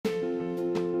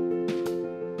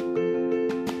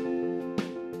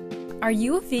Are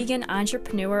you a vegan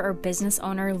entrepreneur or business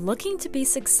owner looking to be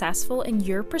successful in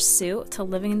your pursuit to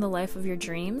living the life of your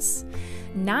dreams?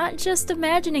 Not just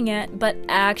imagining it, but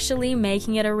actually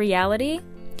making it a reality?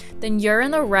 Then you're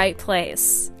in the right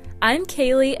place. I'm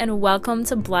Kaylee and welcome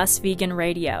to Blessed Vegan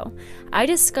Radio. I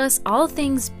discuss all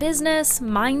things business,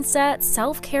 mindset,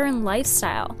 self-care, and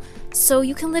lifestyle, so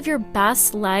you can live your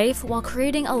best life while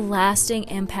creating a lasting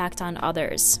impact on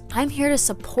others. I'm here to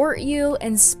support you,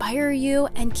 inspire you,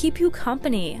 and keep you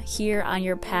company here on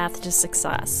your path to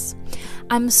success.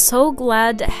 I'm so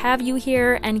glad to have you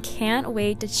here and can't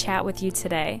wait to chat with you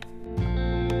today.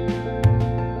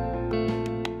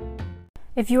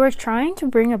 If you are trying to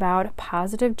bring about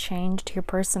positive change to your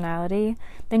personality,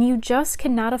 then you just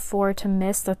cannot afford to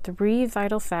miss the 3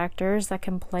 vital factors that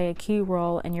can play a key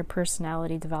role in your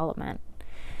personality development.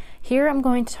 Here I'm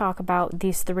going to talk about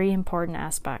these 3 important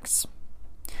aspects.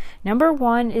 Number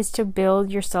 1 is to build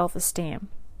your self-esteem.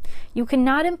 You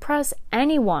cannot impress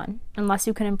anyone unless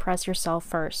you can impress yourself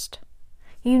first.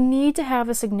 You need to have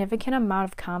a significant amount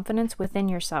of confidence within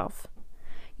yourself.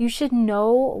 You should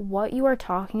know what you are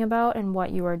talking about and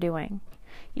what you are doing.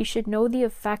 You should know the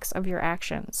effects of your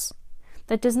actions.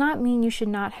 That does not mean you should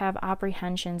not have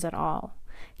apprehensions at all.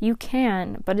 You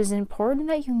can, but it is important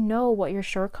that you know what your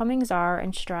shortcomings are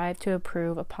and strive to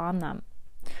improve upon them.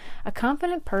 A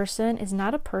confident person is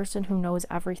not a person who knows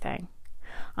everything.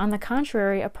 On the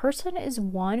contrary, a person is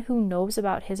one who knows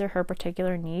about his or her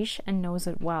particular niche and knows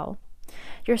it well.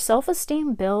 Your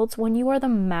self-esteem builds when you are the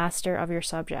master of your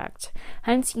subject.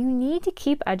 Hence, you need to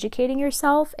keep educating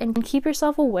yourself and keep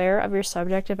yourself aware of your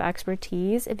subject of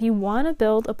expertise if you want to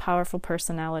build a powerful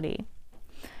personality.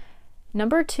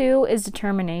 Number 2 is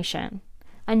determination.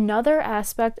 Another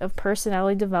aspect of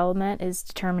personality development is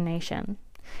determination.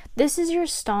 This is your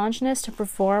staunchness to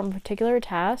perform a particular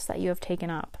task that you have taken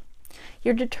up.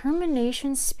 Your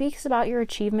determination speaks about your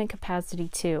achievement capacity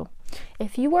too.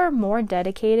 If you are more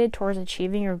dedicated towards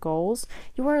achieving your goals,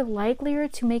 you are likelier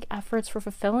to make efforts for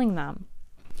fulfilling them.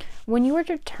 When you are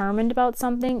determined about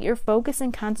something, your focus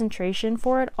and concentration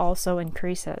for it also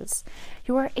increases.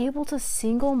 You are able to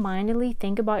single-mindedly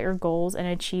think about your goals and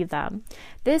achieve them.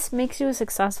 This makes you a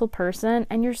successful person,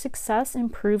 and your success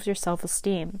improves your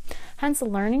self-esteem. Hence,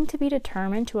 learning to be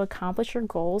determined to accomplish your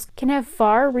goals can have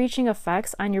far-reaching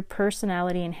effects on your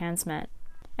personality enhancement.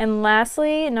 And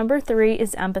lastly, number 3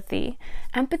 is empathy.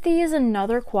 Empathy is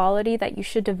another quality that you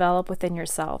should develop within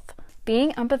yourself.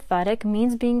 Being empathetic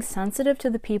means being sensitive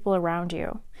to the people around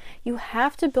you. You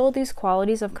have to build these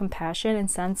qualities of compassion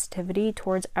and sensitivity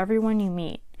towards everyone you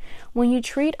meet. When you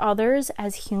treat others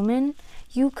as human,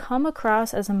 you come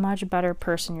across as a much better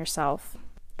person yourself.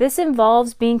 This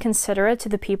involves being considerate to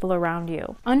the people around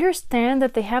you. Understand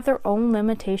that they have their own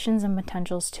limitations and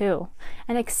potentials too,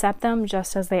 and accept them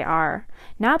just as they are,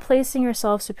 not placing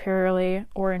yourself superiorly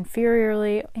or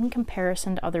inferiorly in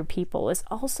comparison to other people is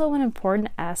also an important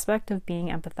aspect of being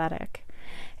empathetic.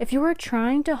 If you are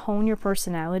trying to hone your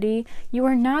personality, you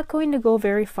are not going to go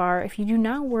very far if you do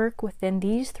not work within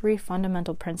these 3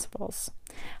 fundamental principles.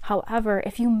 However,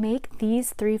 if you make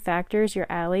these 3 factors your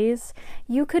allies,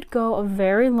 you could go a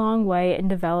very long way in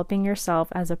developing yourself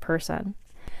as a person.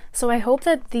 So I hope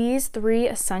that these 3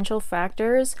 essential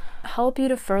factors help you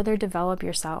to further develop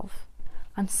yourself.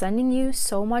 I'm sending you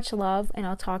so much love, and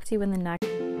I'll talk to you in the next.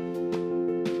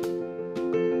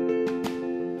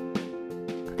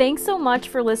 Thanks so much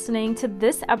for listening to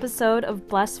this episode of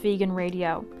Blessed Vegan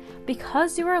Radio.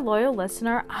 Because you are a loyal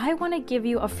listener, I want to give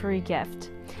you a free gift,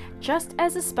 just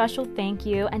as a special thank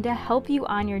you and to help you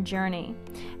on your journey.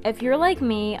 If you're like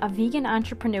me, a vegan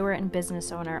entrepreneur and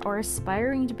business owner, or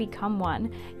aspiring to become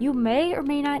one, you may or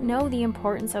may not know the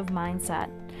importance of mindset,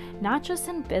 not just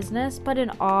in business, but in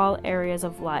all areas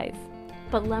of life.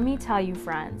 But let me tell you,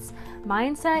 friends,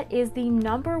 mindset is the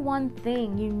number 1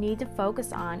 thing you need to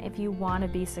focus on if you want to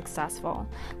be successful.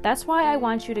 That's why I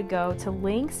want you to go to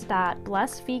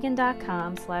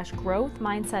links.blessedvegan.com/growth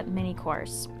mindset mini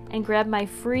course and grab my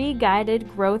free guided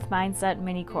growth mindset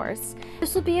mini course.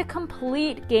 This will be a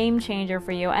complete game changer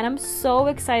for you, and I'm so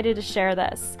excited to share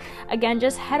this. Again,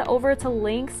 just head over to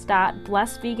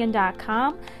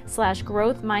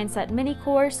links.blessedvegan.com/growth mindset mini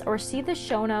course or see the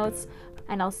show notes,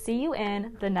 and I'll see you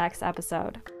in the next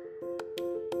episode.